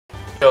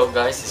Hello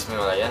guys, it's me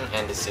Lion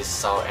and this is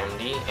SAO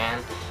MD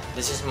and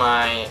this is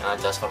my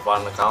just for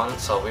fun account.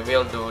 So we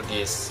will do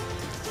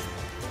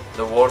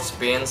the word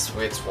spins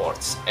with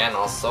swords and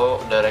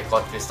also the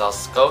record crystal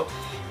scout,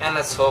 and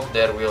let's hope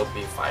there will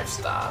be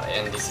 5-star.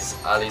 And this is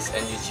Alice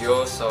and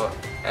Yujio. So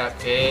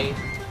okay,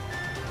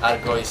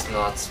 Argo is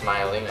not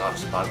smiling or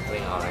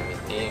sparkling or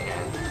anything,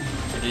 and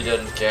we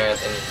didn't get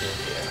anything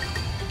here.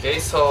 Okay,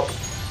 so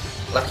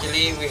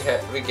luckily we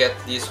get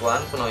this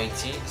one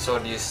Kunoichi. So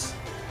this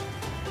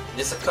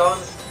account,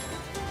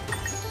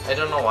 I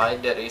don't know why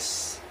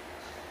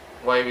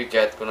we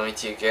get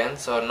Kunoichi again.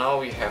 So now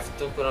we have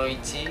 2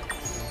 Kunoichi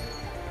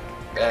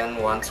and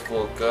 1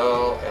 school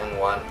girl and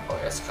 1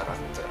 OS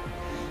character.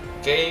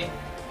 Okay,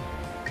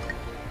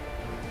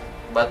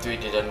 but we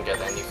didn't get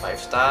any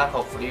 5-star.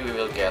 Hopefully we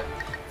will get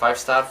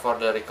 5-star for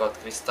the record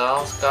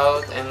crystal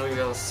scout, and we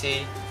will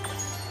see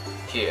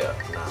here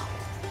now.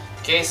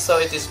 Okay, so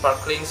it is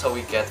sparkling, so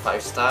we get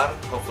 5-star.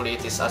 Hopefully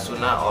it is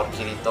Asuna or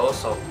Kirito.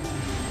 So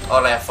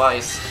Leva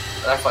is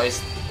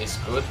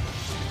good,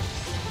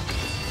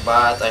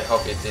 but I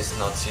hope it is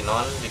not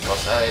Sinon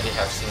because I already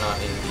have Sinon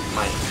in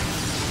my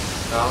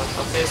account.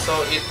 Okay, so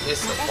it is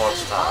a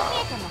 4-star,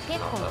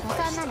 not a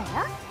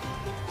 5-star.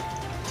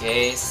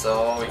 Okay,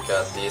 so we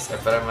got this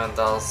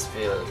ephemeral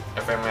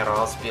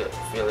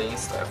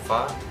feelings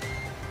Leva.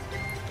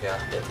 Yeah,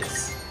 that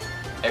is.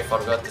 I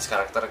forgot this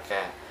character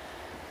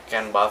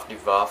can buff,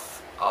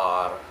 debuff,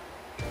 or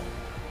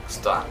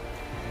stun.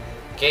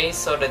 Okay,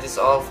 so that is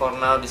all for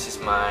now. This is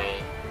my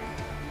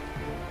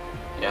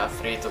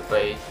free to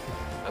play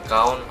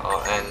account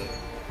and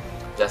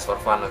just for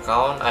fun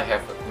account. I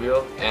have a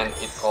guild and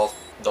it called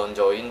don't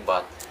join,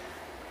 but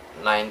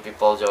 9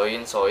 people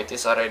join, so it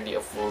is already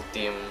a full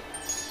team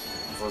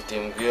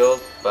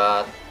guild,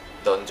 but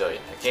don't join.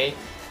 Okay,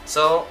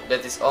 so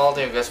that is all.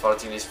 Thank you guys for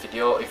watching this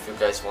video. If you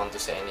guys want to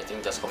say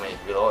anything, just comment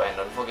it below, and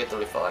don't forget to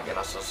leave a like and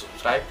also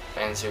subscribe,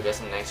 and see you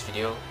guys in the next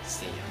video.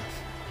 See ya.